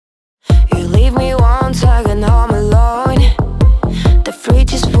You leave me once again home alone. The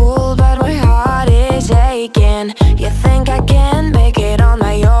fridge is full but my heart is aching. You think I can make it on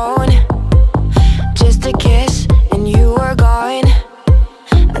my own? Just a kiss and you were gone.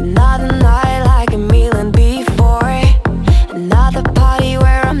 Another night like a million before. Another party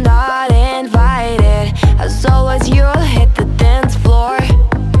where I'm not invited. As always you'll hit the dance floor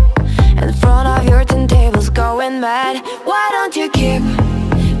in front of your 10 tables going mad. Why don't you keep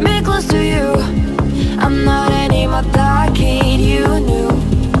me close to you? I'm not anymore that kid you knew.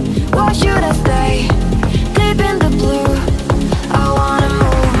 Why should I stay deep in the blue? I wanna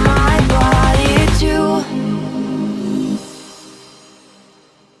move my body too.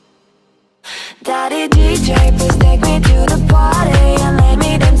 Daddy DJ, please take me to the party and let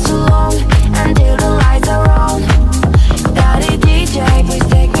me dance along until the lights are on. Daddy DJ, please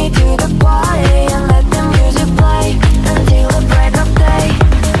take me to the party and let the music play until the break of day.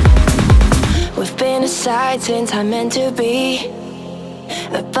 We've been aside since I'm meant to be.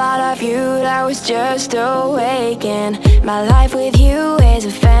 A part of you that was just awakened. My life with you is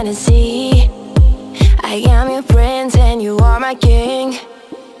a fantasy. I am your prince and you are my king.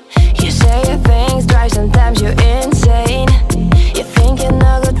 You say your things drive, sometimes you're insane. You think you're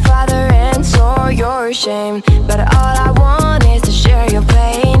a good father and so you're ashamed. But all I want is to share your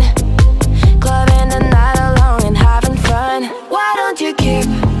pain. Clubbing the night alone and having fun. Why don't you keep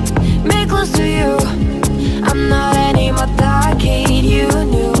me close to you? I'm not anymore that kid you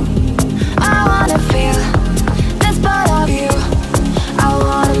knew. I wanna feel this part of you. I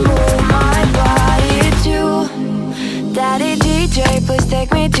wanna move my body too. Daddy DJ, please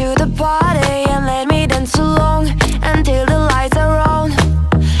take me to the party and let me dance along until the lights are on.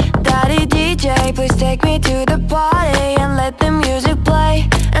 Daddy DJ, please take me to the party and let the music play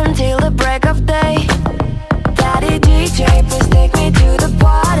until the break of day. Daddy DJ, please take me to the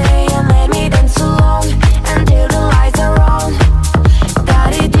party and let me dance along until the lights are on.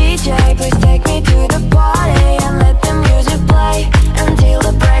 Daddy DJ, please take me to the party and let the music play until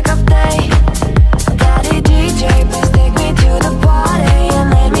the break of day. Daddy DJ, please take me to the party and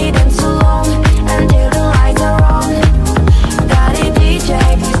let me dance along until the lights are on. Daddy DJ,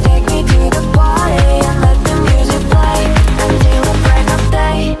 please take me to the party and let the music play until the break of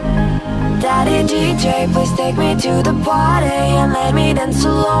day. Daddy DJ, please take me to the party and let me dance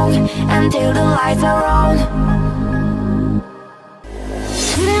along until the lights are on.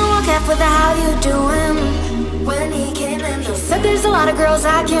 He didn't walk up with the how you doing when he came in. He said there's a lot of girls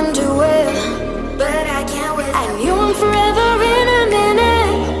I can do it, but I can't wait. I knew him forever in a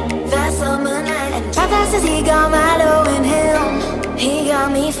minute. That summer night, and right fast as he got Milo in him, he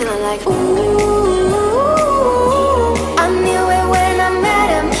got me feeling like ooh. I knew it when I met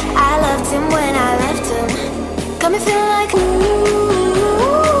him. I loved him when I left him. Got me feeling like ooh.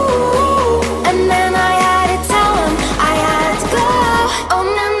 And then I had to tell him I had to go. Oh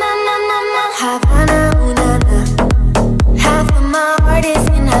na na na na na. Havana, ooh na na. Half of my heart is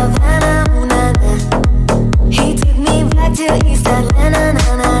in Havana, ooh na na. He took me back to East Atlanta, na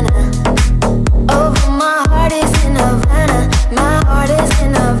na na. Oh, my heart is in Havana. My heart is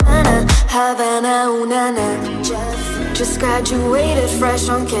in Havana. Havana, ooh na na. Just graduated fresh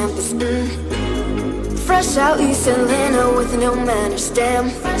on campus, fresh out East Atlanta with no manners, damn.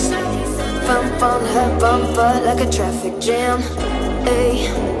 Bump on her bumper like a traffic jam. Ay,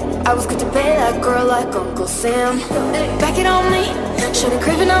 I was good to pay that girl like Uncle Sam. Back it on me, shawty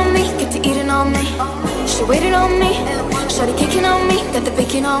craving on me, get to eating on me. She waited on me, shawty kicking on me, got the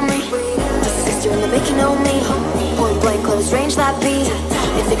bacon on me. My sister in the making on me, point blank close range that beat.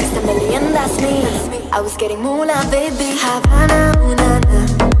 If it cost $1 million, that's me. I was getting moolah, baby. Havana, ooh na na.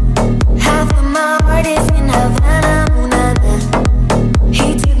 Half of my heart is in Havana, ooh na na.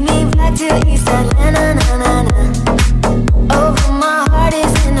 He took me back to East Atlanta, na na na. Oh, my heart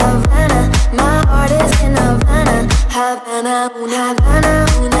is in Havana. My heart is in Havana. Havana, ooh na Havana,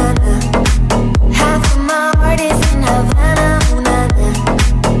 ooh na na. Half of my heart is in Havana, ooh na na.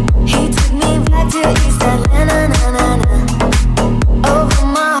 He took me back to East Atlanta, na na na. Oh,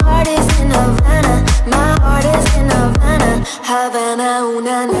 my heart is in Havana. My heart is in Havana. Havana, ooh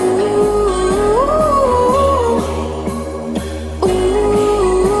na na.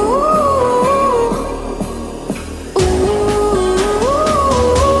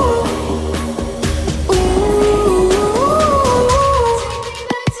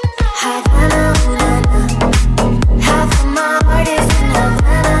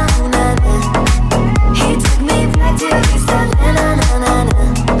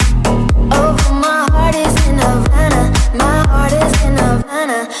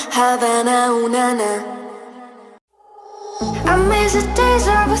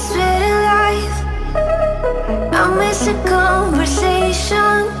 basic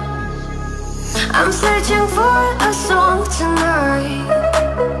conversation. I'm searching for a song tonight.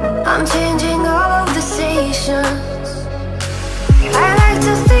 I'm changing all of the stations. I like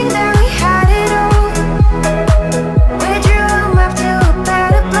to think that we had it all. We drew a map to a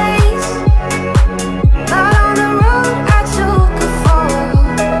better place. But on the road I took a fall.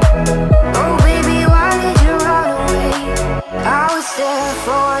 Oh baby, why did you run away? I was there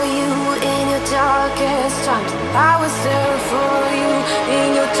for you in your darkest times. I was there for you in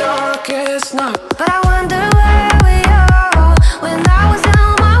your darkest night. But I wonder where we are. When I was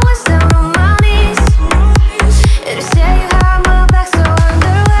down on my knees. And you say you had my back, so I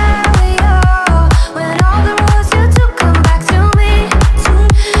wonder where we are. When all the roads you took come back to me.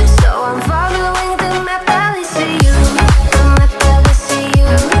 So I'm following the map that leads to you. The map that leads to you.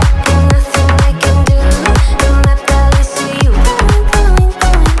 And nothing I can do. The map that leads to you. Going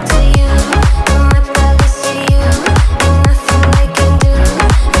to you. The map that leads to you. And nothing I can do.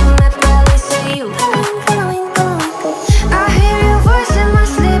 The map that leads to you. I hear your voice in my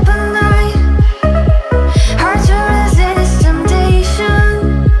sleep at night. Hard to resist temptation.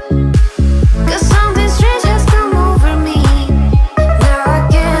 'Cause something strange has come over me. Now I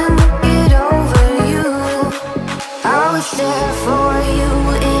can't get over you. I was there for you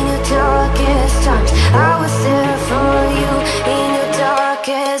in your darkest times. I was there for you in your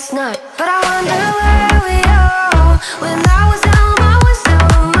darkest night. But I wonder where we are. When I was down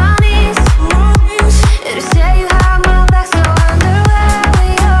on my knees. And you say you had my back, so I wonder where we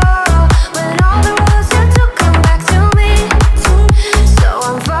are. When all the roads you took come back to me. So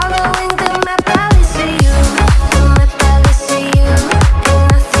I'm following the map that leads to you. The map that leads to you. And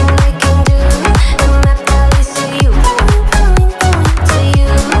nothing I can do. The map that leads to you. Going to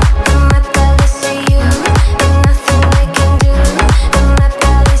you. The map that leads to you. And nothing I can do. The map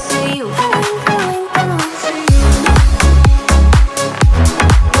that leads to you.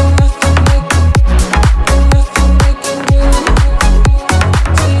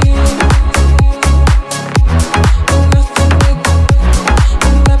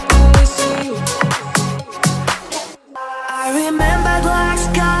 I remember black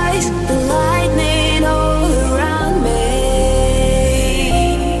skies, the lightning all around me.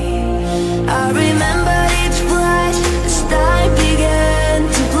 I remember each flash as time began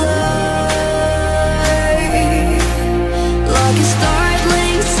to blur. Like a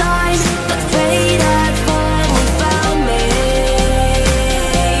startling sign that fate had finally found me.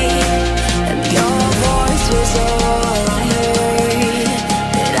 And your voice was all I heard.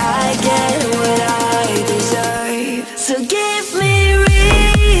 Did I get what I deserve? So give me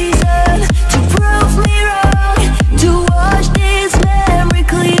reason to prove me wrong, to wash this memory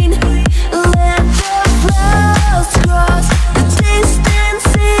clean. Let the clouds cross the distance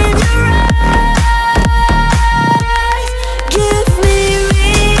in your eyes. Give me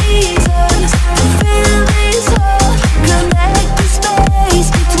reason to fill this hole, connect the space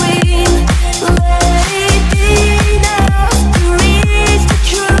between. Let it be enough to reach the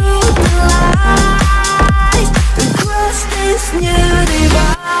truth and lies across this new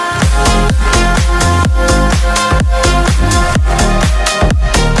divide.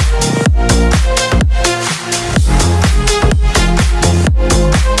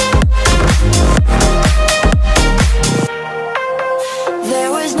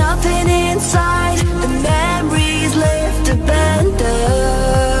 There was nothing inside, the memories left abandoned.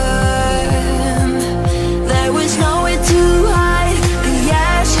 There was nowhere to hide, the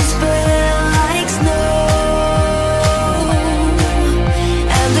ashes fell like snow.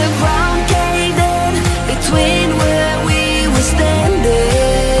 And the ground caved in between where we were standing.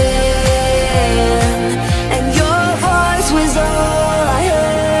 And your voice was all I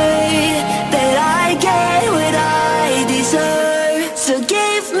heard. That I get what I deserve. So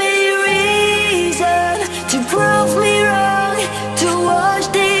give me reason to prove me wrong, to wash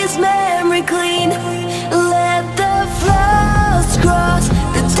this memory clean. Let the flaws cross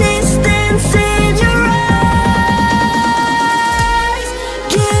the distance in your eyes.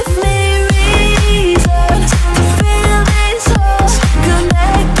 Give me reason to fill this hole,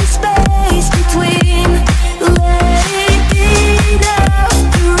 connect the space between. Let it be enough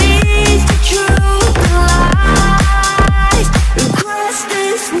to reach the truth and lies across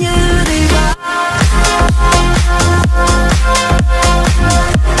this new divide.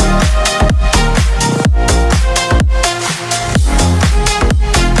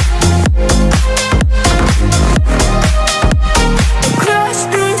 Across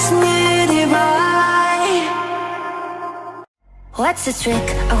this new divide. What's the trick?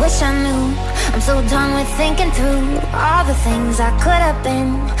 I wish I knew. I'm so done with thinking through all the things I could have been.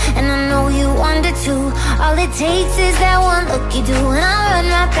 And I know you wanted to. All it takes is that one look you do, and I'll run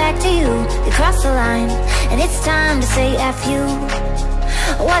right back to you. You cross the line, and it's time to say F you.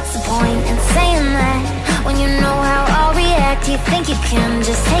 What's the point in saying that when you know how I'll react? You think you can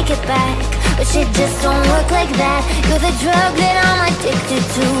just take it back, but shit just don't work like that. You're the drug that I'm addicted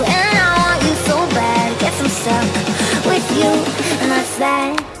to, and I want you so bad. Guess I'm stuck with you, and that's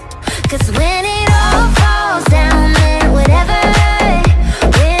that. Cause when it all falls down, then whatever.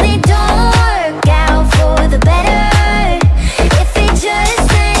 When it don't work out for the better, if it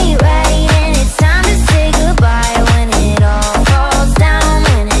just ain't right, and it's time to say goodbye. When it all falls down,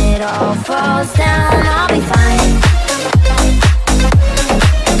 when it all falls down, I'll be fine.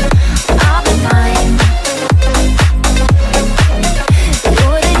 I'll be fine.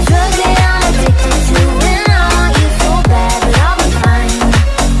 You're the drug that I'm addicted to, and I want you so bad, but I'll be fine.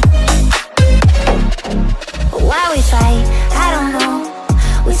 Why we fight, I don't know.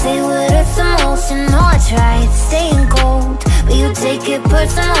 We say what hurts the most, and know I tried staying cold, but you take it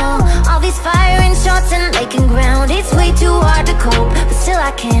personal. All these firing shots and making ground, it's way too hard to cope, but still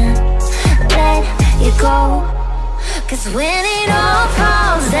I can't let you go. Cause when it all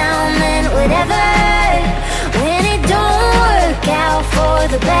falls down, then whatever. When it don't work out for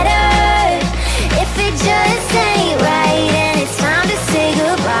the better, if it just ain't right, and it's time to say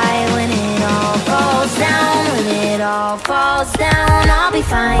goodbye. When it all falls down, when it all falls down, I'll be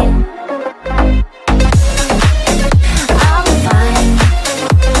fine. I'll be fine.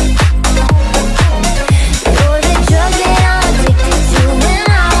 You're the drug that I'm addicted to, and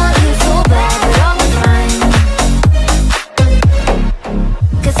I want you so bad, but I'll be fine.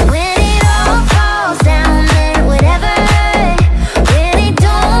 Cause when it all falls down, then whatever. When it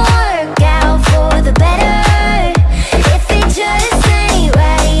don't work out for the better, if it just ain't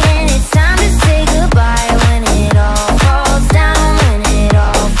right, and it's time to say goodbye. When it all falls down, when it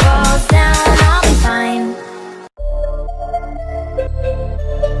all falls down, I'll be fine.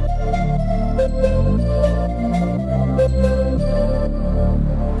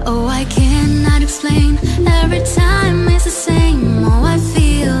 Oh, I cannot explain. Every time it's the same. Oh, I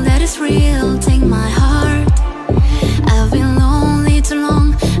feel that it's real. Take my heart. I've been lonely too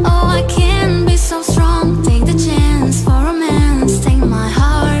long. Oh, I can't be so strong. Take the chance for romance. Take my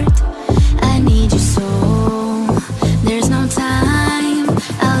heart. I need you so. There's no time.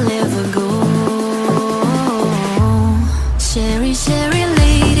 I'll ever go. Cheri, Cheri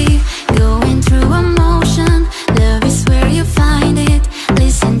lady, going through emotion. Love is where you find it.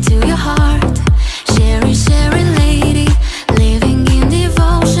 Listen to your heart. Cheri, Cheri lady, living in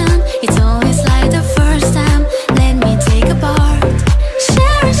devotion. It's always like the first time. Let me take a part.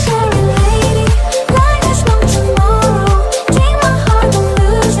 Cheri, Cheri lady, like there's no tomorrow. Take my heart, don't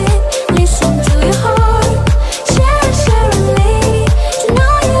lose it. Listen to your heart. Cheri, Cheri lady, to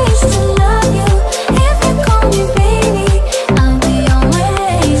know you is to love you. If you call me baby, I'll be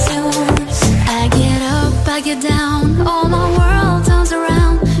always yours. I get up, I get down, all my world turns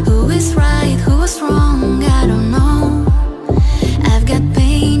around. Who is right, who is wrong, I don't know. I've got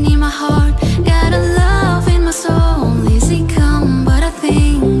pain in my heart, got a love in my soul. Easy come, but I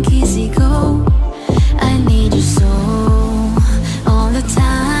think easy go. I need you so. All the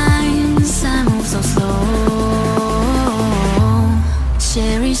times I move so slow.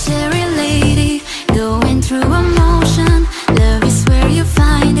 Cheri, Cheri lady, going through emotion. Love is where you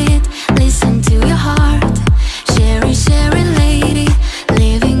find it. Listen to your heart. Cheri, Cheri lady,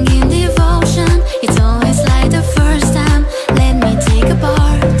 living in devotion. It's always like the first time. Let me take a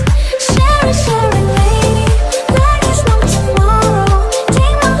part. Cheri, Cheri lady, like there's no tomorrow.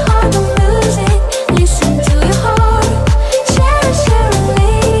 Take my heart, don't lose it. Listen to your heart. Cheri, Cheri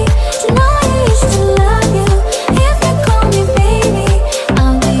lady, to know you is to love you. If you call me baby,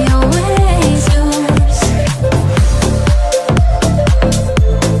 I'll be always yours.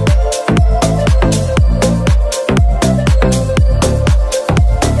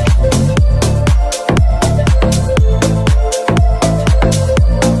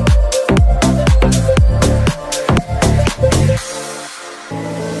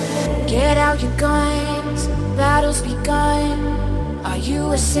 Get out your guns, battle's begun. Are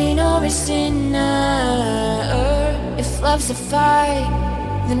you a saint or a sinner? If love's a fight,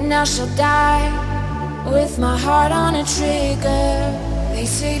 then I shall die with my heart on a trigger. They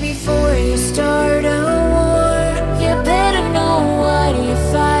say before you start a war, you better know what you're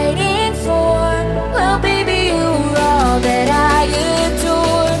fighting for. Well, baby, you're all that I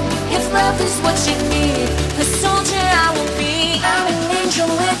adore. If love is what you need, a soldier I will be. I'm an angel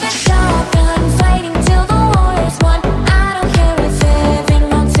with a shotgun, fighting till the war is won. I don't care if heaven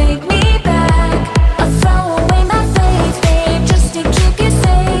won't take me back. I'll throw away my faith, babe, just to keep you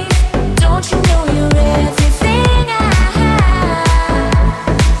safe. Don't you know you're everything?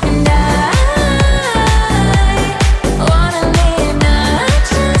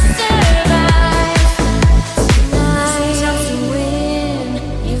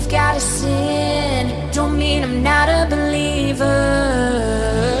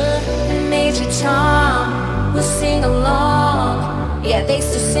 They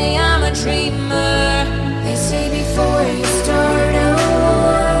still say I'm a dreamer. They say before you start a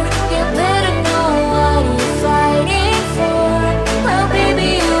war, you better know what you're fighting for. Well,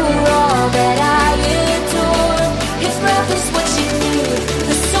 baby, you are all that I adore. If love is what you need,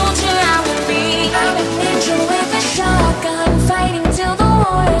 the soldier I will be. I'm an angel with a shotgun, fighting till the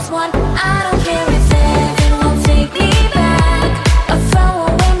war is won. I don't care if heaven won't take me back. I throw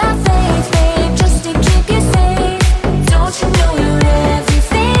away my faith, babe, just to keep you safe. Don't you know you're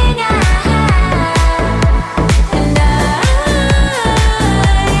everything I have? And I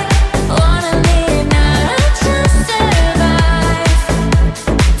wanna live not just survive.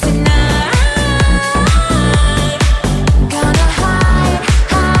 Tonight, gonna hide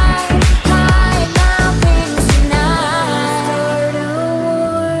my wings tonight. Start a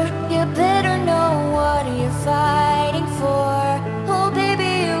war, you better know what you're fighting for. Oh baby,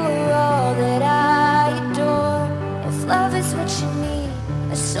 you are all that I adore. If love is what you need,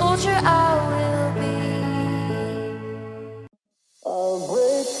 a soldier I will be. I'll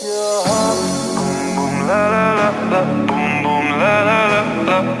break your heart. Boom, boom, la, la, la, la. Boom, boom, la, la, la,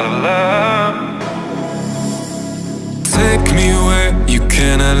 la, la, la. Take me where you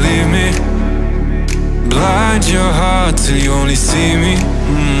cannot leave me. Blind your heart till you only see me.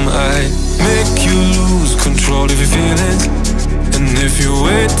 I make you lose control of your feelings. And if you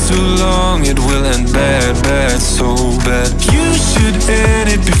wait too long, it will end bad, bad, so bad. You should end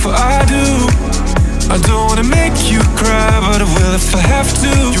it before I do. I don't wanna make you cry, but I will if I have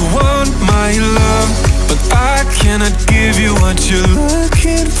to. You want my love, but I cannot give you what you're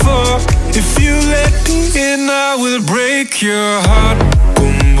looking for. If you let me in, I will break your heart.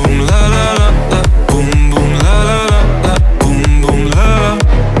 Boom, boom, la, la, la, la. Boom, boom, la, la, la, la. Boom, boom, la, la.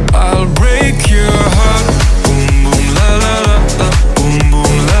 I'll break your heart. Boom, boom, la, la, la, la. Boom,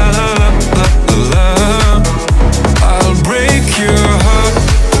 boom, la, la, la, la, la, la. I'll break your heart.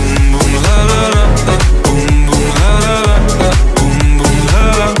 Boom, boom, la, la, la, la. Boom, boom, la, la, la, la. Boom, boom, la,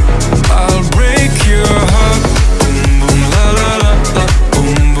 la. I'll break your heart. Boom, boom, la, la, la, la.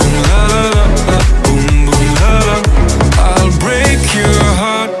 Boom, boom, la, la, la, la. Boom, boom, la, la. I'll break your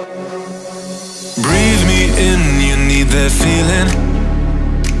heart. Breathe me in, you need that feeling.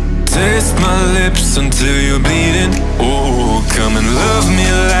 Taste my lips until you're bleeding. Oh, come and love me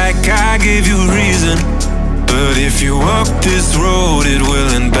like I gave you reason. But if you walk this road, it will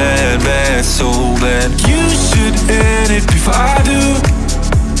end bad, bad, so bad. You should end it before I do.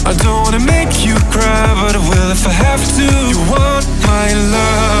 I don't wanna make you cry, but I will if I have to. You want my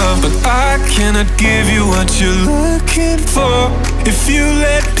love, but I cannot give you what you're looking for. If you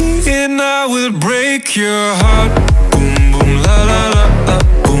let me in, I will break your heart. Boom, boom, la, la, la, la.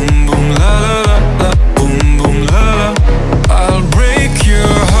 Boom, boom, la, la, la, la. Boom, boom, la, la. I'll break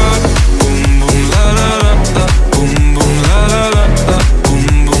your heart. Boom, boom, la, la, la, la. Boom, boom, la, la, la, la. Boom,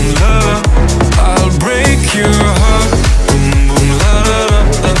 boom, la, la. I'll break your heart. Boom, boom, la, la, la,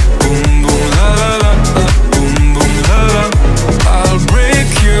 la. Boom, boom, la, la, la, la. Boom, boom, la, la. I'll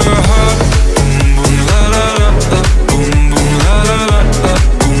break your heart. Boom, boom, la, la, la, la. Boom, boom, la, la, la, la.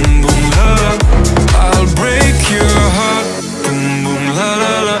 Boom, boom, la, la. I'll break your heart. Boom, boom, la,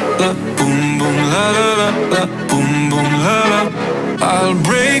 la, la, la. Boom, boom, la, la, la, la. Boom, boom, la, la. I'll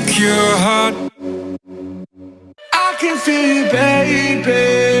break your heart. I can feel you,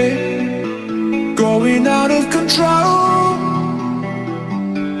 baby, going out of control.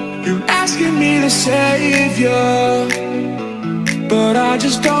 You're asking me to save you, but I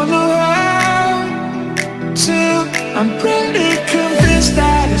just don't know how to. I'm pretty convinced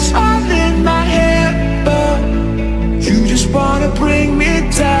that it's all in my head, but you just wanna bring me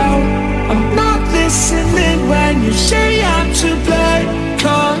down. I'm not listening when you say I'm to blame,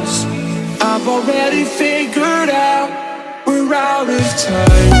 'cause I've already figured out we're out of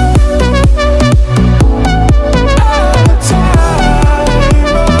time. Out of time,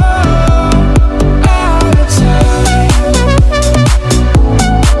 oh, out of time.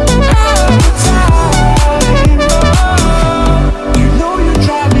 Out of time, oh. You know you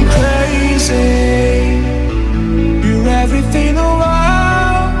drive me crazy. You're everything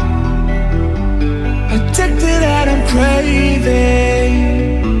around. Addicted and I'm craving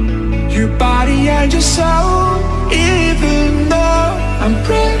your body and your soul. Even though I'm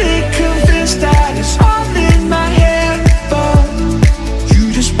pretty convinced that it's all in my head, but you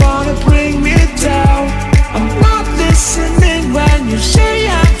just wanna bring me down. I'm not listening when you say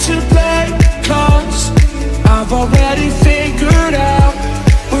I'm to blame, 'cause I've already figured out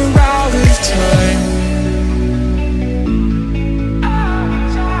we're out of time.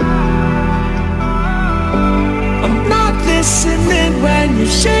 I'm not listening when you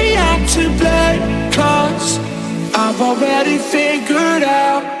say I'm to blame, 'cause I've already figured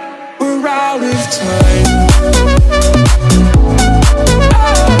out we're out of time.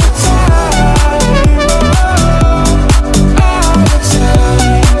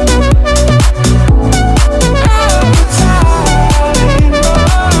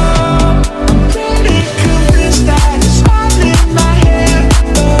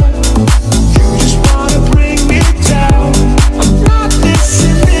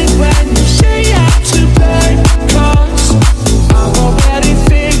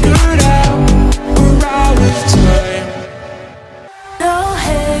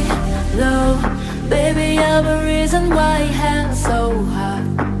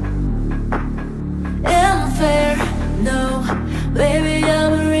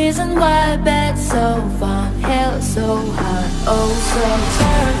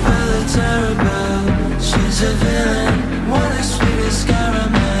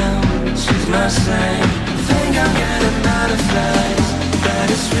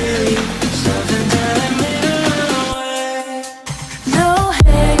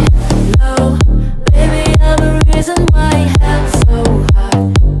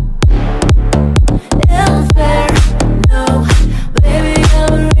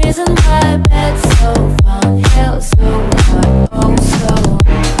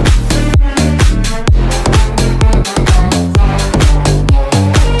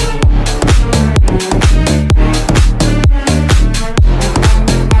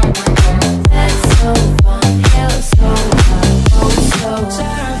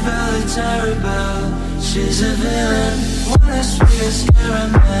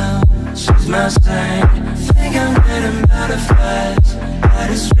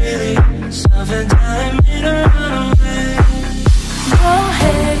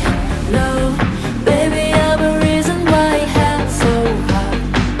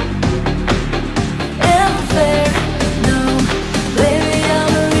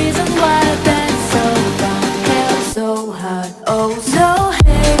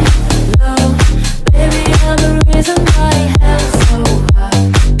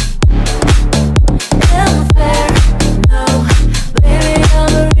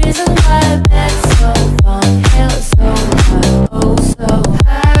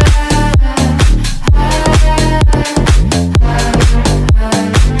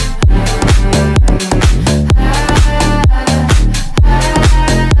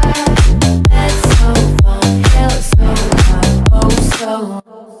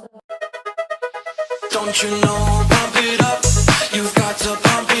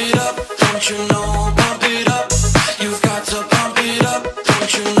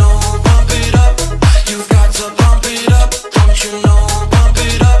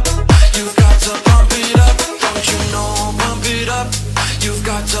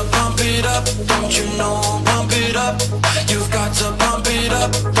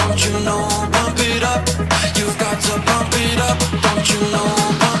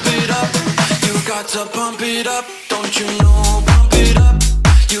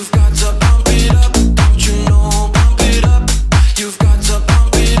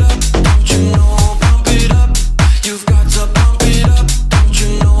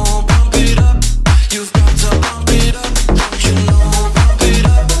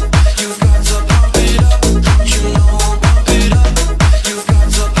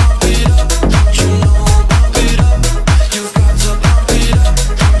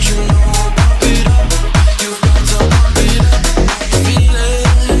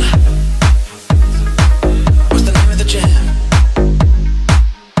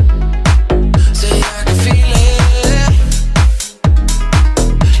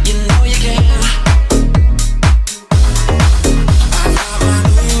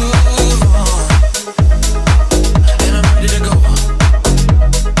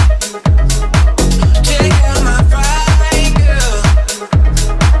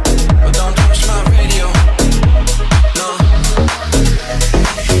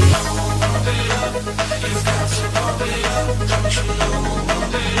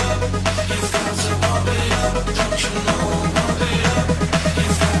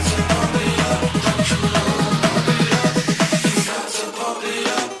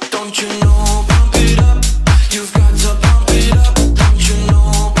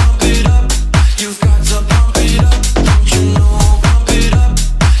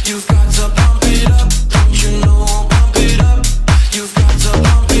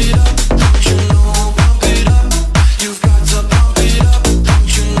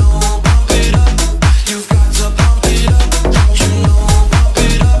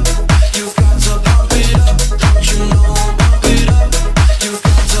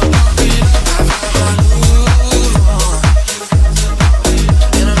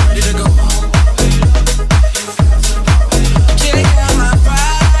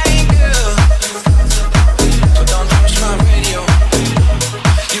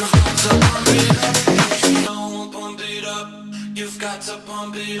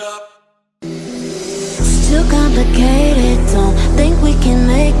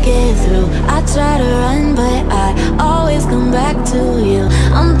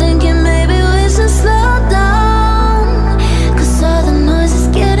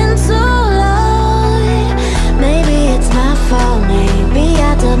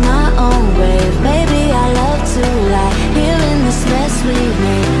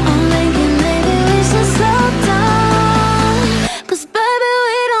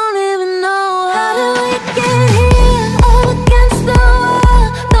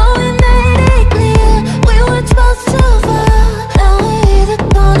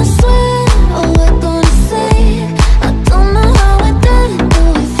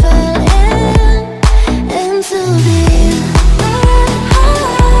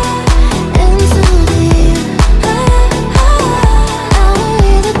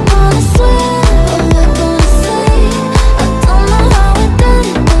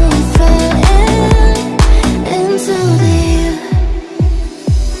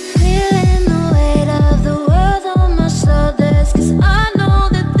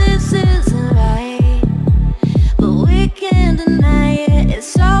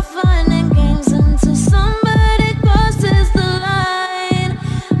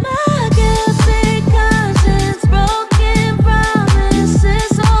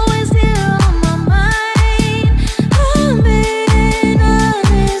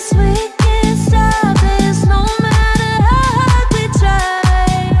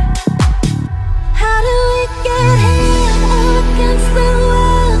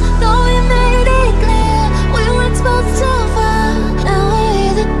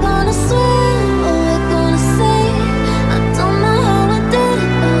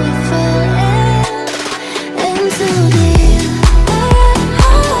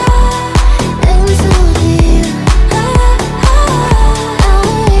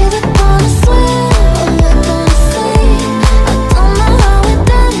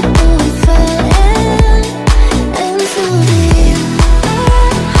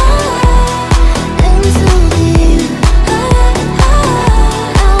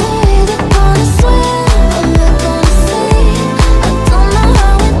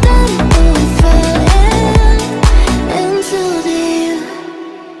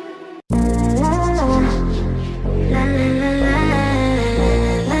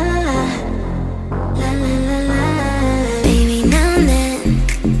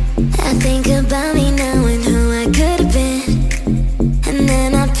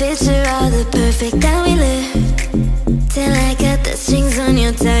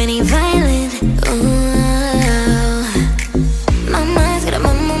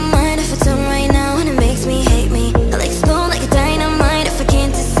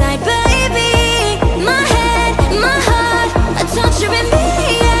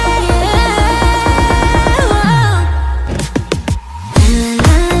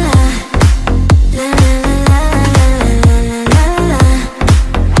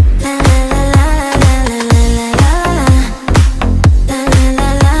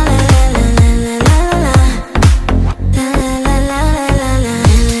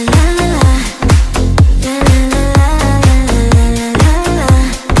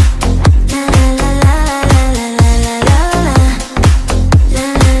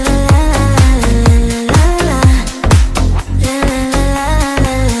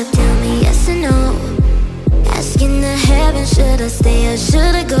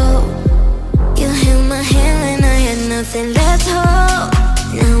 should I go? You held my hand when I had nothing left to hold.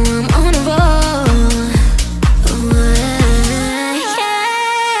 Now I'm on a roll.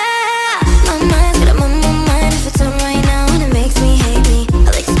 My mind's got a my mind. If it's on right now and it makes me hate me,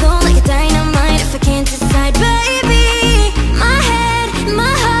 I'll explode like a dynamite if I can't decide, baby. My head,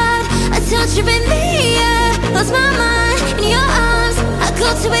 my heart, I touch you in the air. Lost my mind in your arms. I go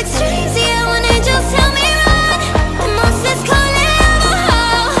to extremes, yeah. When angels tell me run, the monsters calling out my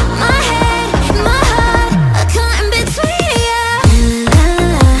heart. My head, my heart, I caught in between, yeah. La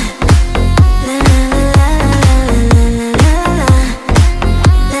la la la la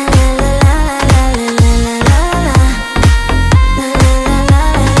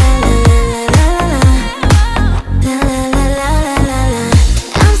la la la la.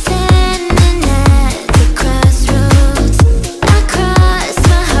 I'm standing at the crossroads. I cross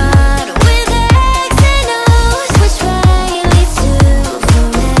my heart with X and O's. Which way leads to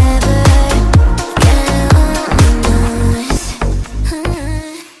forever?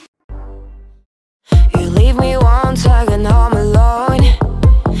 You leave me once again home alone.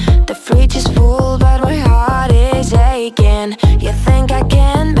 The fridge is full but my heart is aching. You think I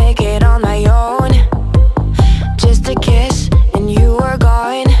can make it on my own? Just a kiss and you were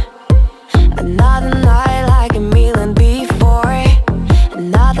gone. Another night like a million before.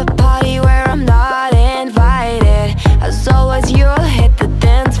 Another party where I'm not invited. As always you'll hit the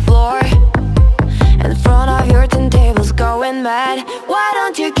dance floor in front of your 10 tables going mad. Why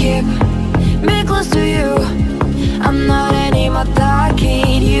don't you keep me close to you? I'm not anymore that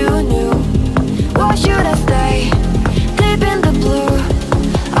kid you knew. Why should I stay deep in the blue?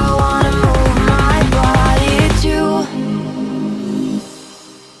 I wanna move my body too.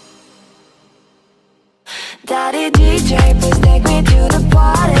 Daddy DJ, please take me to the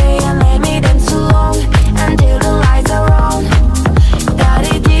party and let me dance along until the lights are on.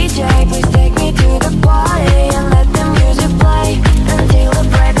 Daddy DJ, please take me to the party and let the music play until the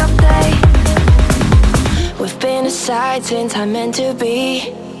break of day. We've been aside since I'm meant to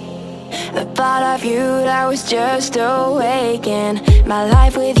be. The thought of you that was just awakened. My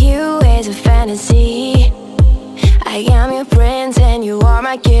life with you is a fantasy. I am your prince and you are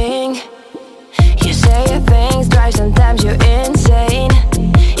my king. You say your things drive, sometimes you're insane.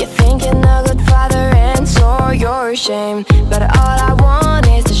 You think you're a good father and so you're ashamed. But all I want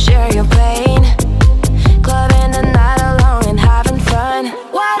is to share your pain. Clubbing the night alone and having fun.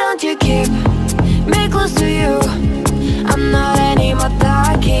 Why don't you keep me close to you? I'm not anymore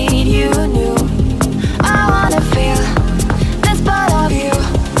that kid you knew. I wanna feel this part of you.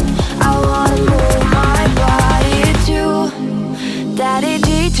 I wanna move my body too. Daddy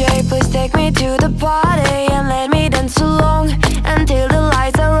DJ, please take me to the party and let me dance along until the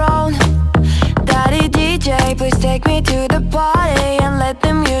lights are on. Daddy DJ, please take me to the party and let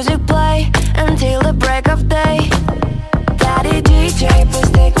the music play until the break of day. Daddy DJ,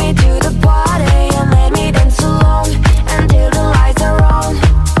 please take me to the party and let me dance along until the lights are on.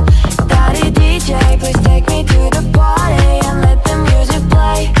 Daddy DJ, please take me to the party and let the music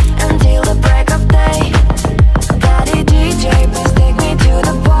play until the break of day. Daddy DJ, please take me to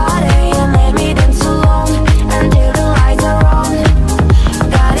the party and let me dance along until the lights are on.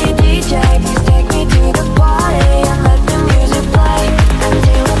 Daddy DJ, please take me to the party and let the music play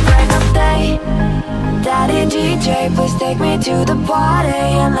until the break of day. Daddy DJ, please take me to the party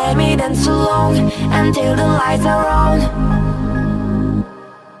and let me dance along until the lights are on.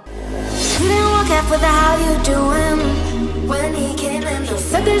 He didn't walk half with the how you doing. When he came in, he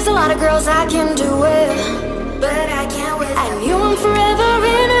said there's a lot of girls I can do it, but I can't wait. I knew him forever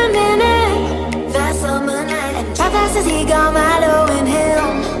in a minute. That summer night, and how fast as he got Milo in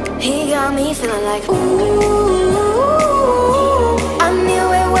him, he got me feeling like ooh. I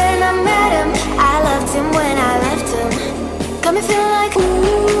knew it when I met him. I loved him when I left him. Got me feeling like ooh.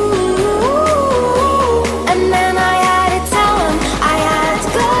 And then I had to tell him I had to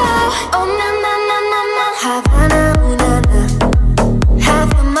go. Oh na na na na na. Havana, ooh na na.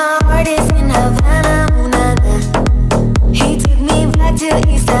 Half of my heart is in Havana, ooh na na. He took me back to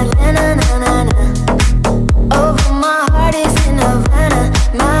East Atlanta, na na na. Oh, my heart is in Havana.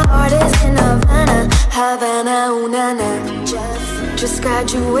 My heart is in Havana. Havana, ooh na na. Just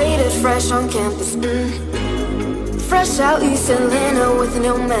graduated fresh on campus. Fresh out East Atlanta with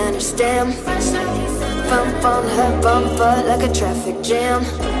no manners, damn. Bump on her bumper like a traffic jam.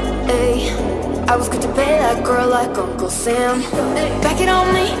 Ay, I was good to pay that girl like Uncle Sam. Back it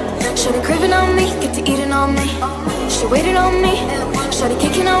on me, shawty craving on me, get to eating on me. She waited on me, shawty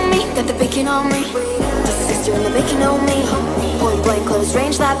kicking on me, got the bacon on me. The sister in the bacon on me. Point blank close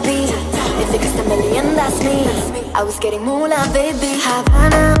range that beat. If it costs $1 million, that's me. I was getting moolah, baby.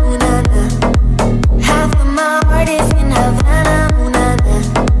 Havana, ooh na na. Half of my heart is in Havana, ooh na na.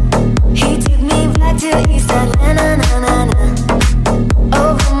 He took me back to East Atlanta, na na na.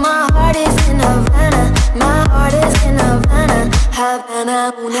 Oh, but my heart is in Havana. My heart is in Havana. Havana,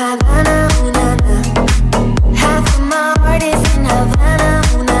 ooh na na, ooh na na. Half of my heart is in Havana,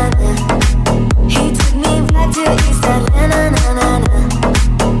 ooh na na. He took me back to East Atlanta, na na na.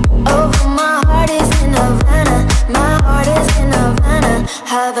 Oh, but my heart is in Havana. My heart is in Havana.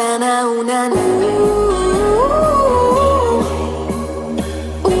 Havana, ooh na na.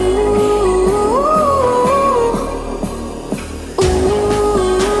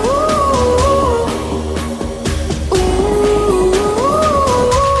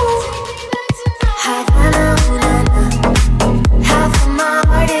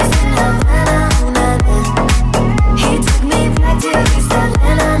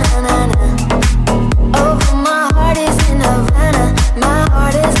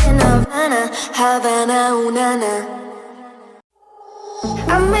 Havana, ooh na na.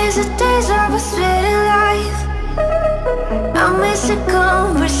 I miss the days I was spending life. I miss the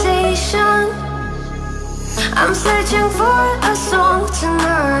conversation. I'm searching for a song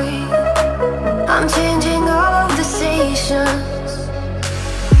tonight. I'm changing all of the stations.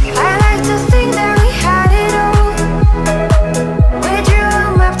 I like to think that we had it all. We drew a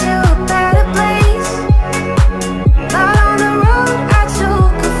map to a better place. Not on the road I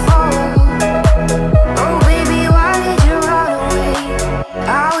took a fall. Oh baby, why did you run away? I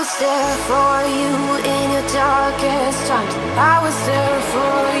was there for you in your darkest times. I was there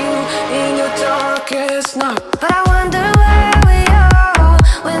for you in your darkest night. But I wonder where we are.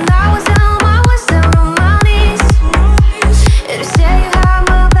 When I was down, I was down on my knees. And you say you had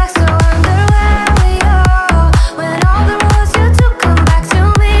my back, so I wonder where we are. When all the roads you took come back to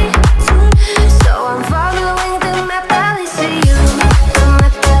me. So I'm following the map that leads to you. The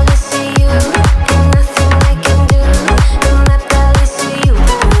map that leads to you. And nothing I can do. The map that leads to you.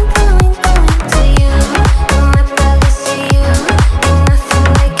 Going to you. The map that leads to you. And nothing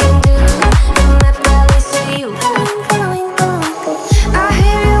I can do. The map that leads to you. I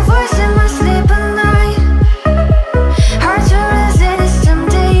hear your voice in my sleep at night. Hard to resist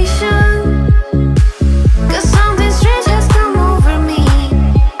temptation. 'Cause something strange has come over me.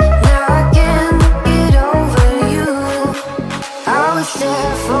 Now I can't get over you. I was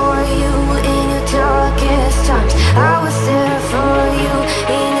there for you in your darkest times. I was there for you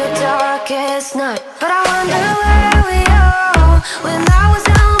in your darkest night. But I wonder where we are. When I was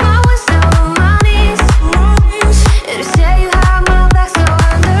down on my knees. And you say you had my back, so I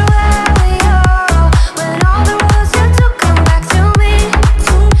wonder where we are. When all the roads you took come back to me.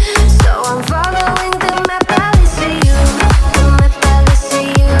 So I'm following the map that leads to you. The map that leads to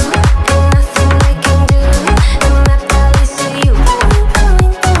you. And nothing I can do. The map that leads to you.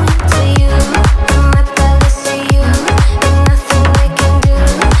 Going to you. The map that leads to you. And nothing I can do.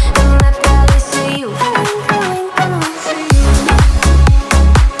 The map that leads to you.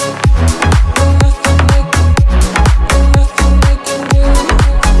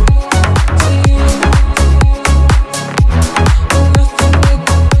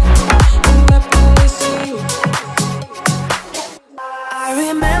 I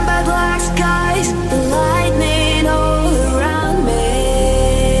remember black skies, the lightning all around me.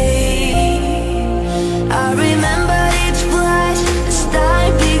 I remember each flash as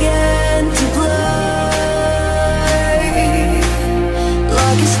time began to blur.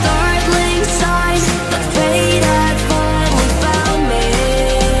 Like a startling sign that fate had finally found me.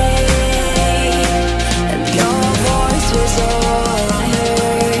 And your voice was all I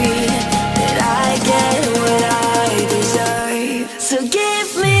heard. Did I get what I deserve? So give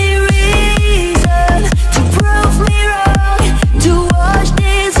me reason to prove me wrong, to wash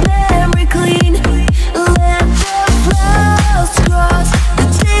this memory clean. Let the clouds cross the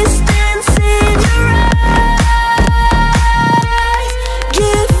distance in your eyes.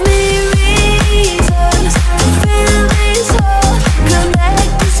 Give me reasons to fill this hole,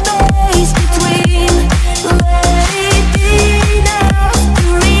 connect the space between. Let it be enough to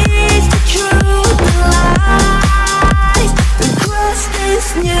reach the truth, the lies, and cross this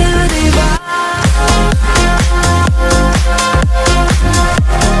new divide.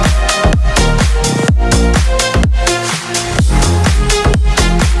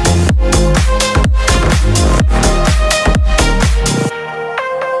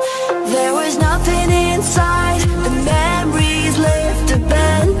 There was nothing inside, the memories left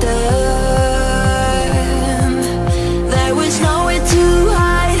abandoned. There was nowhere to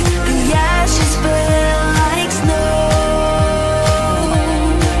hide, the ashes fell like snow.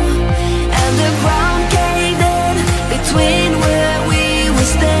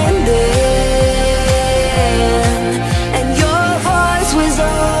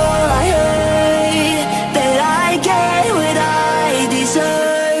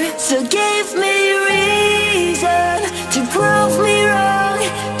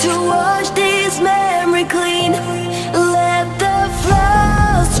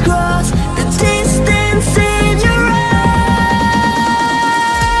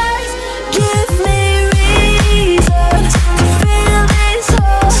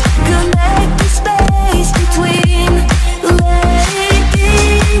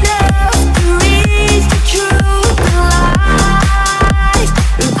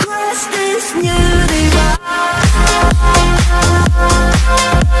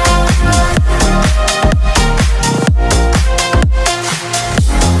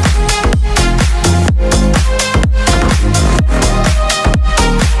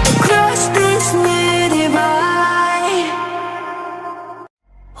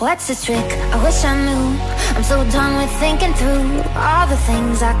 what's the trick? I wish I knew. I'm so done with thinking through all the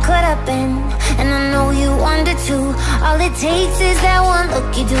things I could have been, and I know you wonder too. All it takes is that one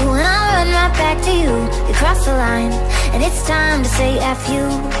look you do, and I run right back to you. You cross the line, and it's time to say F you.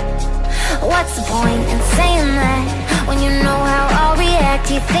 What's the point in saying that when you know how I'll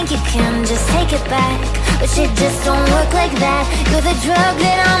react? You think you can just take it back, but shit just don't work like that. You're the drug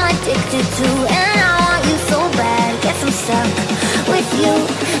that I'm addicted to, and I want you so bad. Guess I'm stuck with you,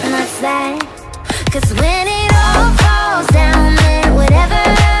 and that's that. Cause when it all falls down, then whatever.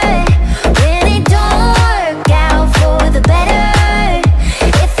 When it don't work out for the better,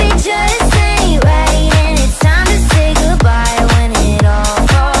 if it just ain't right, and it's time to say goodbye. When it all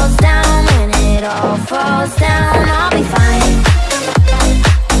falls down, when it all falls down, I'll be fine.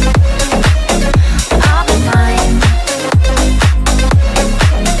 I'll be fine.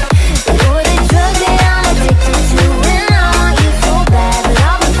 You're the drug that I'm addicted to, and I want you so bad, but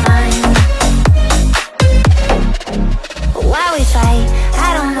I'll be fine. Why we fight, I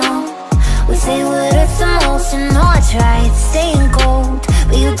don't know. We say what hurts the most, and no, I tried staying cold,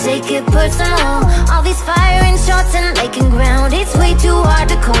 but you take it personal. All these firing shots and making ground, it's way too hard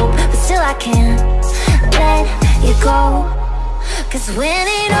to cope, but still I can't let you go. Cause when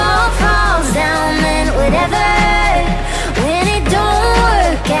it all falls down, then whatever. When it don't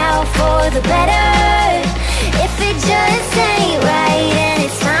work out for the better, if it just ain't right, and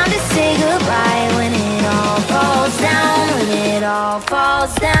it's time to say goodbye. When it all falls down, when it all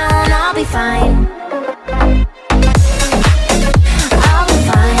falls down, I'll be fine. I'll be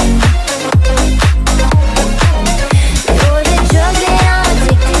fine. You're the drug that I'm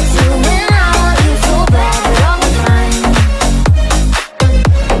addicted to, and I want you so bad, but I'll be fine.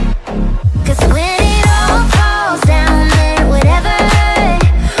 Cause when it all falls down, then whatever.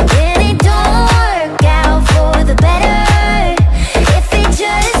 When it don't work out for the better, if it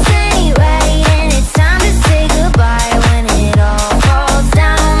just ain't right, and it's time to say goodbye. When it all falls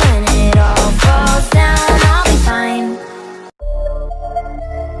down, when it all falls down, I'll be fine.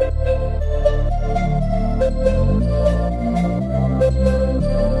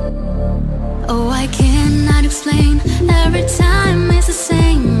 Oh, I cannot explain. Every time it's the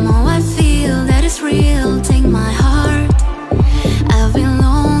same. Oh, I feel that it's real. Take my heart. I've been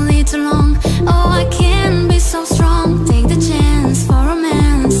lonely too long. Oh, I can't be so strong. Take the chance for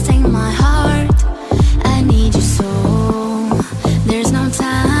romance. Take my heart. I need you so. There's no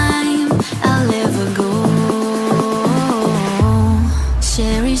time. I'll ever go.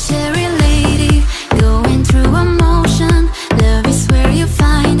 Cheri, Cheri lady, going through emotion. Love is where you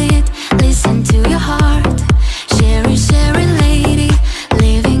find it. Listen to your heart. Cheri, Cheri lady,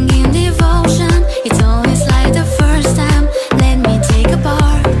 living in devotion. It's always like the first time. Let me take a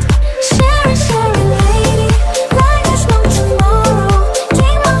part. Cheri, Cheri lady, like there's no tomorrow.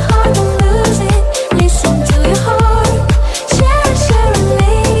 Take my heart, don't lose it. Listen to your heart. Cheri, Cheri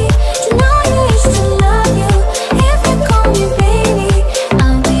lady, to know you is to love you. If you call me baby,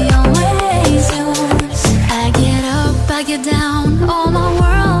 I'll be always yours. I get up, I get down, all my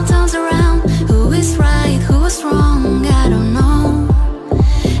world turns around. Who is right, who is wrong, I don't know.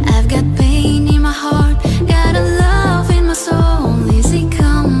 I've got pain in my heart, got a love in my soul. Easy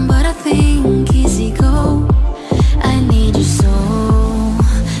come, but I think easy go. I need you so.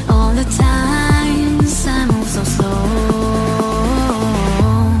 All the times I move so slow.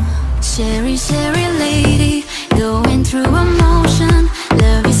 Cheri, Cheri lady, going through emotion.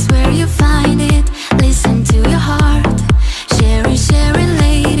 Love is where you find it. Listen to your heart. Cheri, Cheri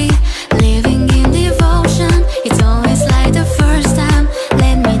lady, living in devotion. It's always like the first time.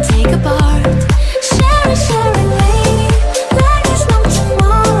 Let me take a part. Cheri, Cheri lady, like there's no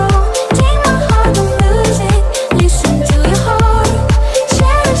tomorrow. Take my heart, don't lose it. Listen to your heart.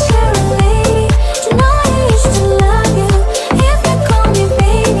 Cheri, Cheri lady, to know you is to love you. If you call me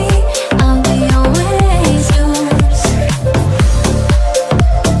baby, I'll be always yours.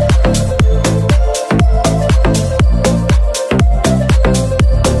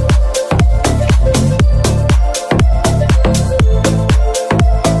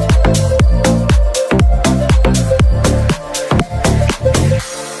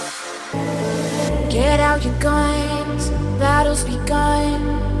 Get out your guns, battle's begun.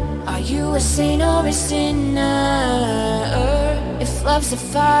 Are you a saint or a sinner? If love's a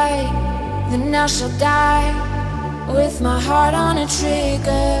fight, then I shall die with my heart on a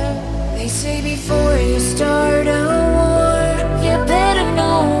trigger. They say before you start a war, you better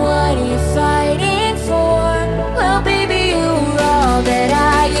know what you're fighting for. Well, baby, you're all that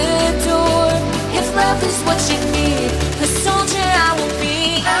I adore. If love is what you need, a soldier I will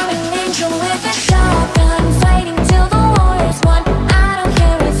be. I'm an angel with a shotgun, fighting till the war is won. I don't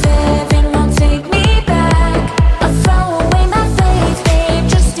care if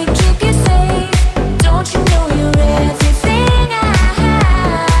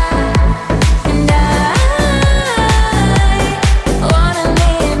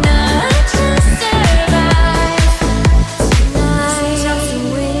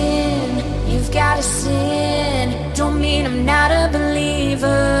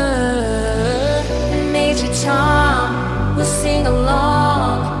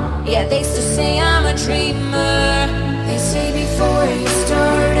They still say I'm a dreamer. They say before you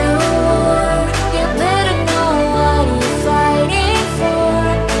start a war, you better know what you're fighting for.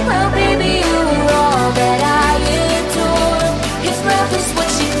 Well, baby, you are all that I adore. If love is what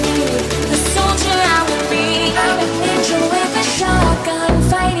you need, the soldier I will be. I'm an angel with a shotgun,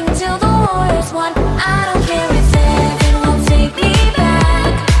 fighting till the war is won. I don't care if heaven won't take me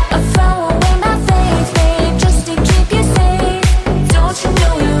back. I throw away my faith, babe, just to keep you safe. Don't you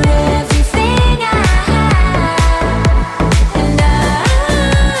know you're everything I have? And I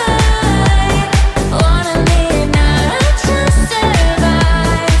wanna live, not just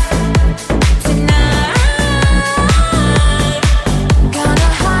survive. Tonight, gonna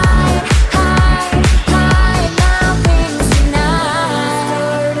hide, hide, hide my wings tonight.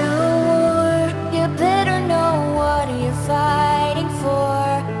 Start a war, you better know what you're fighting for.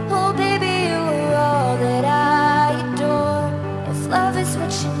 Oh baby, you are all that I adore. If love is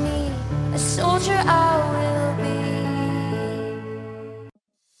what you need, a soldier I will be.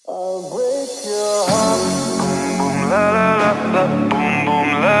 I'll break your heart. Boom, boom, la, la, la, la. Boom, boom,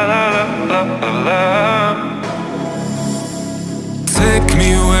 la, la, la, la, la, la. Take me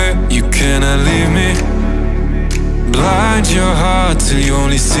where you cannot leave me. Blind your heart till you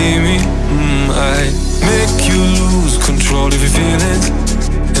only see me. I make you lose control of your feelings.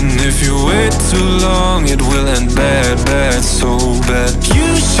 And if you wait too long, it will end bad, bad, so bad.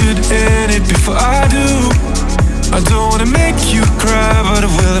 You should end it before I do. I don't wanna make you cry, but I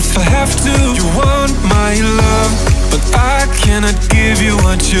will if I have to. You want my love, but I cannot give you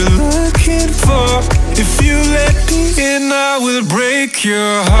what you're looking for. If you let me in, I will break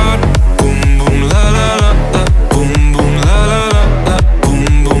your heart. Boom, boom, la, la, la, la. Boom, boom, la, la, la, la. Boom,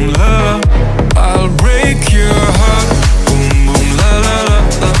 boom, la, la. I'll break your heart. Boom, boom, la, la, la,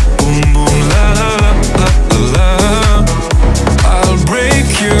 la. Boom, boom, la, la, la, la, la, la. I'll break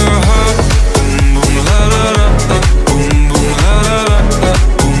your heart. Boom, boom, la, la, la, la. Boom, boom, la, la, la, la.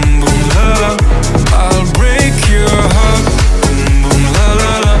 Boom, boom, la, la. I'll break your heart. Boom, boom, la,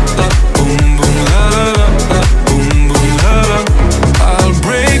 la, la, la. Boom, boom, la, la, la, la. Boom, boom, la, la. I'll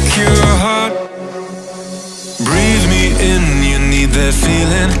break your heart. Breathe me in, you need that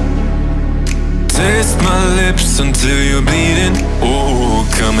feeling. Taste my lips until you're bleeding. Oh,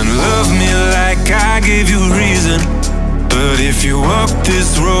 come and love me like I gave you reason. But if you walk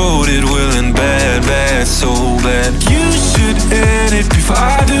this road, it will end bad, bad, so bad. You should end it before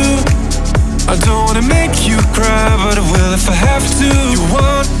I do. I don't wanna make you cry, but I will if I have to. You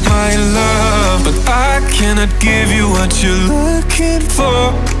want my love, but I cannot give you what you're looking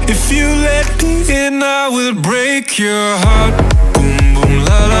for. If you let me in, I will break your heart. Boom, boom,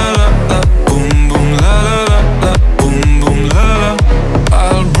 la, la, la, la. Boom, boom, la, la, la, la. Boom, boom, la, la.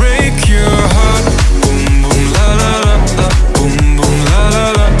 I'll break your heart. Boom, boom, la, la, la, la. Boom, boom, la, la,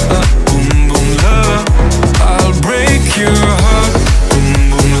 la, la. Boom, boom, la, la. I'll break your heart. Boom,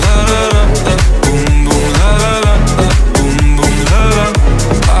 boom, la, la, la, la. Boom, boom, la, la, la, la. Boom, boom, la, la.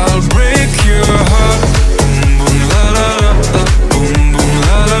 I'll break your heart. Boom, boom, la, la, la, la. Boom, boom,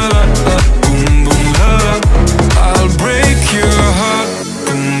 la, la, la, la. Boom, boom, la, la. I'll break your heart.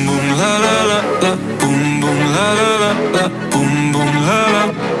 Boom, boom, la, la, la, la. Boom, boom, la, la, la, la. Boom, boom, la, la.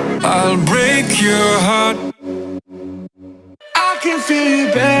 I'll break your heart. I can feel you,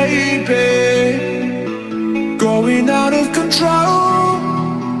 baby, going out of control.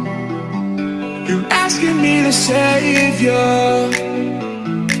 You're asking me to save you,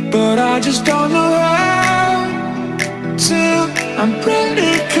 but I just don't know how to. I'm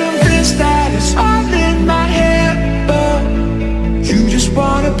pretty convinced that it's all in my head, but you just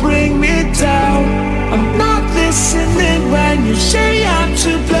wanna bring me down. I'm not listening when you say I'm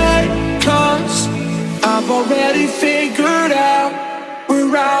to blame, 'cause I've already figured out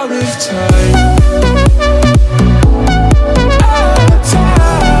we're out of time. Out of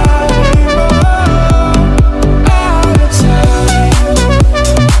time, oh, out of time.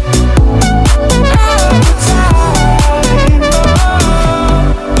 Out of time,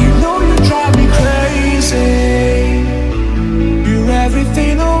 oh. You know you drive me crazy. You're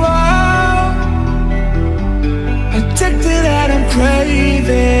everything I want. Addicted and I'm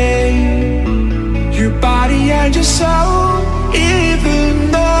craving your body and your soul.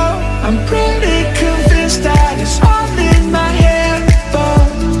 Even though I'm pretty convinced that it's all in my head, but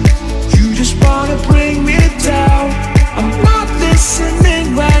you just wanna bring me down. I'm not listening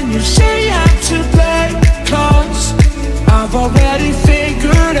when you say I'm to blame, 'cause I've already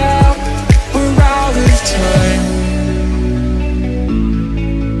figured out we're out of time.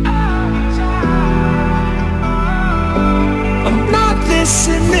 I'm not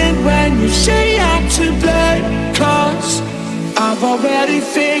listening when you say I'm to blame, 'cause I've I've already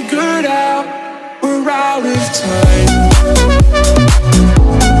figured out we're out of time.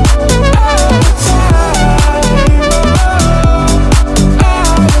 Out of time.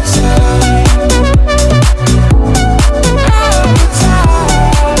 Out of time. Out of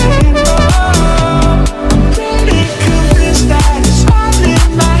time. I'm pretty convinced that it's all in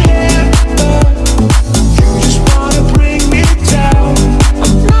my head, but you just wanna bring me down.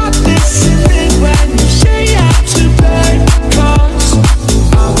 I'm not listening when you say I'm to blame, 'cause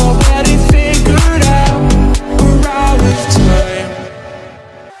I've already figured out we're out of time.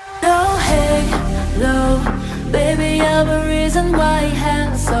 No, hey, no, baby, I'm a reason why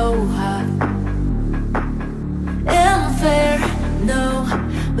hands so hot. Unfair, no,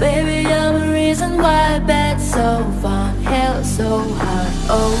 baby, I'm a reason why bed's so fun, hell so hot,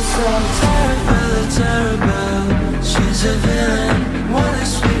 oh so Terrible, terrible, she's a villain. What a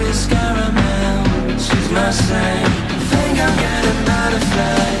sweet as caramel. She's my saint. Think I'm getting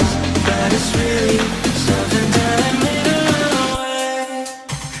butterflies, but it's really something telling me to run away.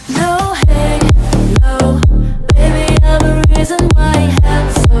 No, hey, no, baby, I'm a reason why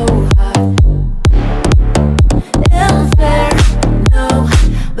hands so hot. Unfair, no,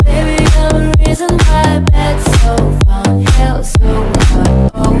 baby, I'm a reason why bed's so fun, hell so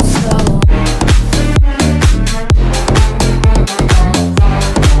hot, oh so.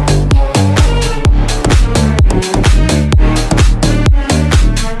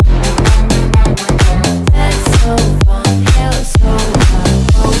 Bed's so fun, hell so hot,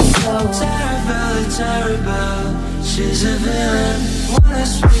 oh so. Terrible, terrible, she's a villain. What a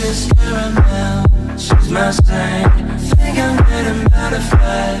sweet as caramel. She's my saint. Think I'm getting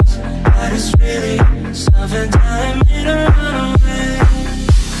butterflies, but it's really something telling me to run away.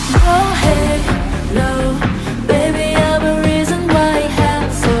 No, hey, no, baby, I'm a reason why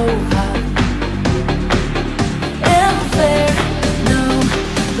hands so hot. Unfair, no,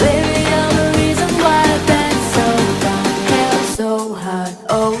 baby, I'm a reason why bed's so fun, hell so hot,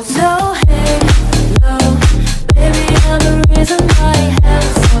 oh no, hey, no, baby, I'm a reason why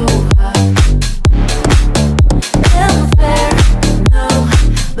hands so hot. Unfair, no,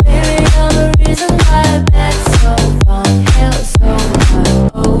 baby, I'm a reason why bed's so fun, hell so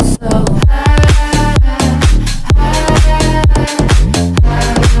hot, oh so.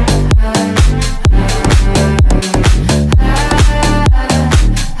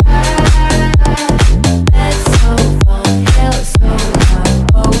 Bed's so fun, hell so hot,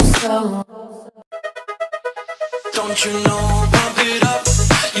 oh so. Don't you know, pump it up.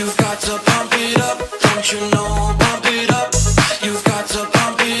 You've got to pump it up. Don't you know, pump it up. You've got to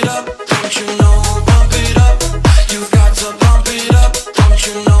pump it up. Don't you know, pump it up. You've got to pump it up. Don't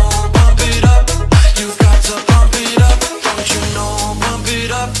you know, pump it up. You've got to pump it up. Don't you know, pump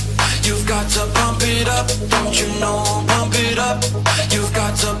it up. You've got to pump it up. Don't you know, pump it up. You've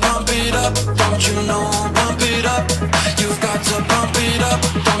got to pump it up. Don't you know, pump it up. You've got to pump it up.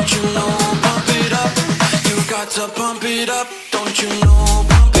 Don't you know, pump it up. You've got to pump it up. Don't you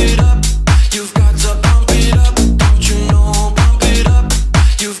know, pump it up. You've got to pump it up. Don't you know, pump it up.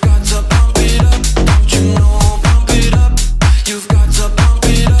 You've got to pump it up. Don't you know, pump it up. You've got to pump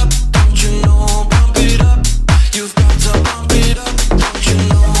it up. Don't you know, pump it up. You've got to pump it up. Don't you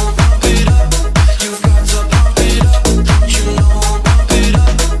know, pump it up. You've got to pump it up. Don't you know, pump it up.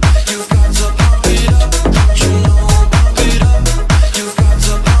 You've got to pump it up. Don't you know, pump it up. You've got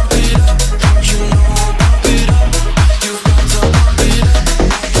to pump it up. Don't you know, pump it up. You've got to pump it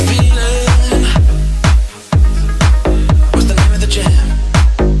up.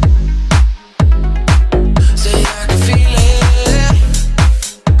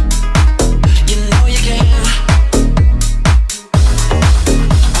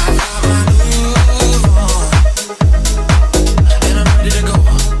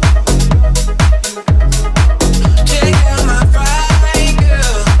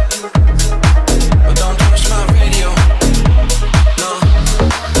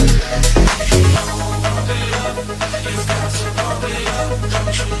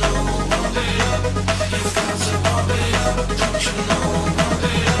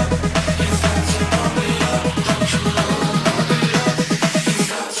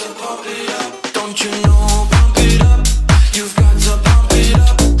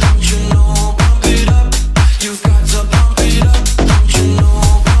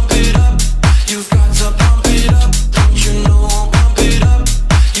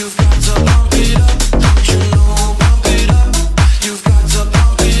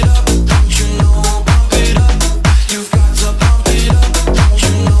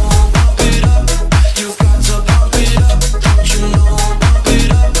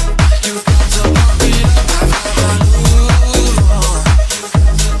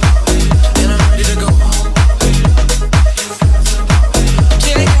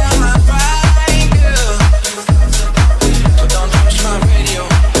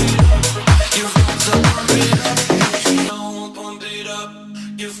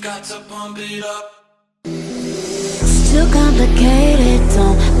 it up. It's too complicated,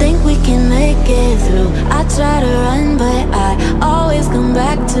 don't think we can make it through. I try to run, but I always come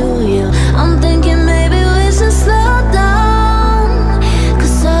back to you. I'm thinking maybe we should slow down,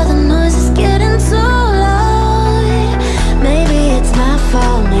 'cause all the noise is getting too loud. Maybe it's my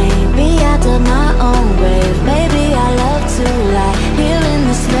fault, maybe I dug my own grave. Maybe I love to lie here in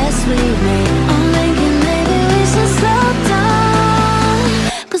this mess we made. I'm thinking maybe we should slow down,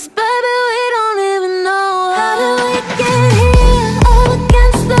 'cause baby we don't even know how did we get here. All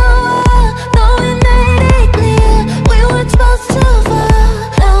against the wall, though we made it clear we weren't supposed to fall.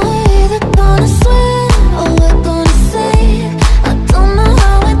 Now we're either gonna swim or we're gonna sink. I don't know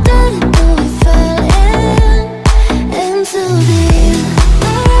how we did it, but we fell into deep,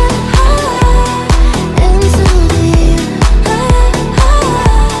 into deep.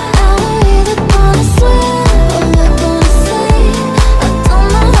 Now we're either gonna swim or we're gonna sink. I don't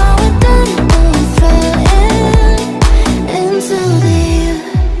know how we did it, but we fell into deep.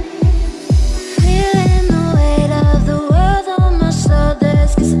 Feeling the weight of the world on my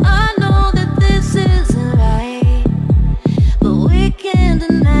shoulders, 'cause I know that this isn't right, but we can't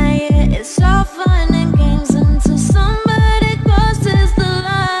deny it. It's all fun and games until somebody crosses the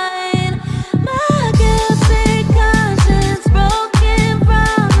line. My guilty conscience, broken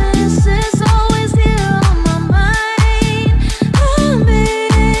promises, always here on my mind. I'm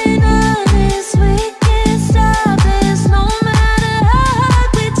being honest, we can't stop this, no matter how hard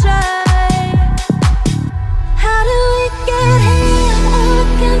we try. How did we get here? All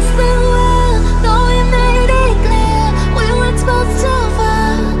against the wall, though we made it clear we weren't supposed to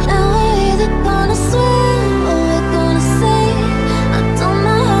fall. Now we're either gonna swim or we're gonna sink. I don't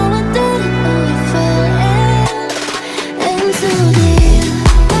know how we did it, but we fell into deep,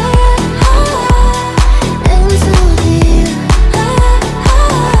 into deep.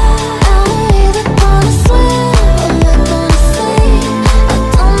 Now we're either gonna swim or we're gonna sink. I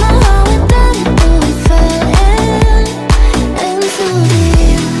don't know how we did it, but we fell into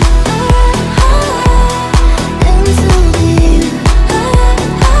deep, into deep.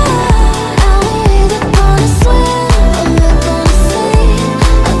 Now we're either gonna swim or we're gonna sink.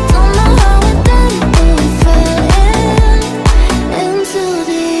 I don't know how we did it, but we fell into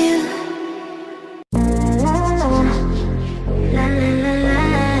deep. La la la la la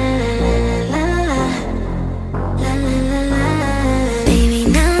la la la. Baby,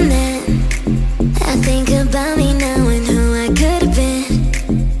 now and then I think about me now and who I could have been,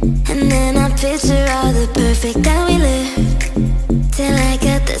 and then I picture all the perfect that we lived, till I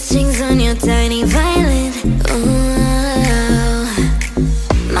got the strings on your tiny violin. Oh,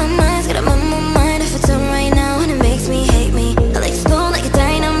 my mind's got a mind if it's on right now, and it makes me hate me. I like explode like a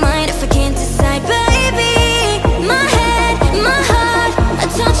dynamite if I can't decide. Baby, my head, my heart, a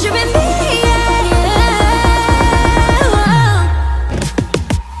torture in me. Yeah, yeah. La la la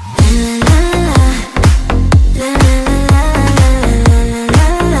la la la la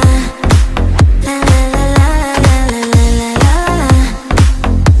la la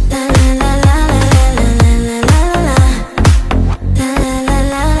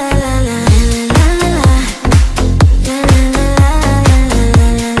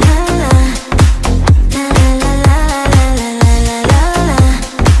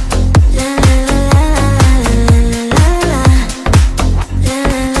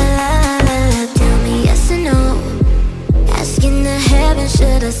Tell me yes or no, asking the heaven,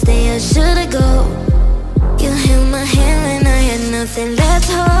 should I stay or should I go?